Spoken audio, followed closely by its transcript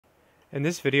In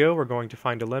this video, we're going to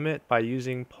find a limit by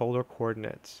using polar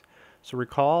coordinates. So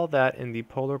recall that in the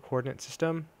polar coordinate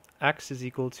system, x is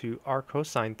equal to r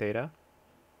cosine theta,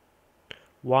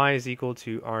 y is equal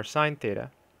to r sine theta,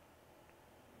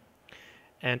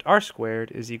 and r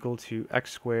squared is equal to x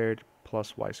squared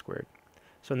plus y squared.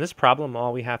 So in this problem,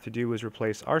 all we have to do is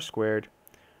replace r squared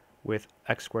with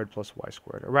x squared plus y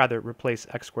squared, or rather, replace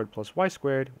x squared plus y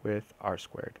squared with r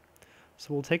squared.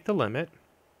 So we'll take the limit,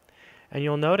 and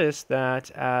you'll notice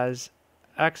that as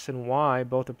x and y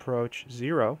both approach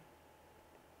 0,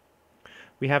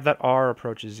 we have that r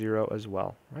approaches 0 as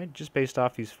well, right? Just based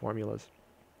off these formulas.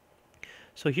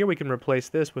 So here we can replace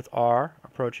this with r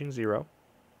approaching 0,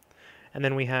 and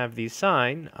then we have the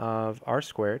sine of r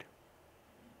squared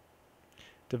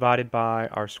divided by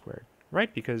r squared,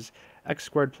 right? Because x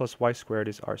squared plus y squared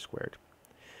is r squared.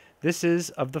 This is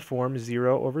of the form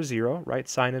 0 over 0, right?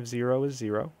 Sine of 0 is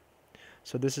 0.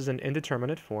 So this is an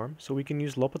indeterminate form, so we can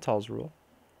use L'Hopital's rule.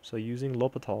 So using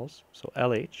L'Hopital's, so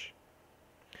LH,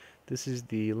 this is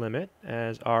the limit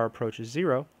as r approaches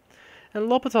 0. And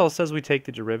L'Hopital says we take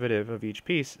the derivative of each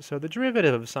piece. So the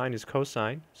derivative of sine is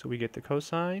cosine, so we get the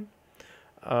cosine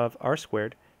of r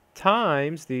squared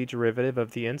times the derivative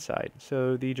of the inside.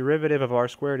 So the derivative of r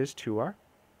squared is 2r.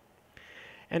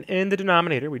 And in the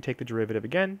denominator, we take the derivative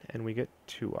again, and we get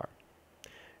 2r.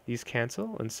 These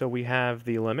cancel, and so we have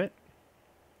the limit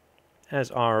as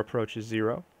r approaches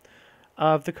 0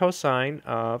 of the cosine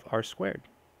of r squared.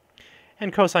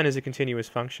 And cosine is a continuous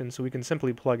function, so we can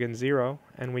simply plug in 0,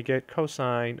 and we get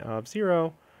cosine of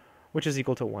 0, which is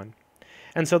equal to 1.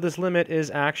 And so this limit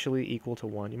is actually equal to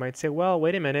 1. You might say, well,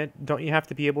 wait a minute, don't you have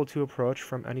to be able to approach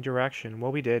from any direction?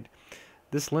 Well, we did.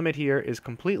 This limit here is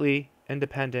completely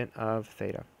independent of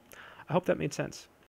theta. I hope that made sense.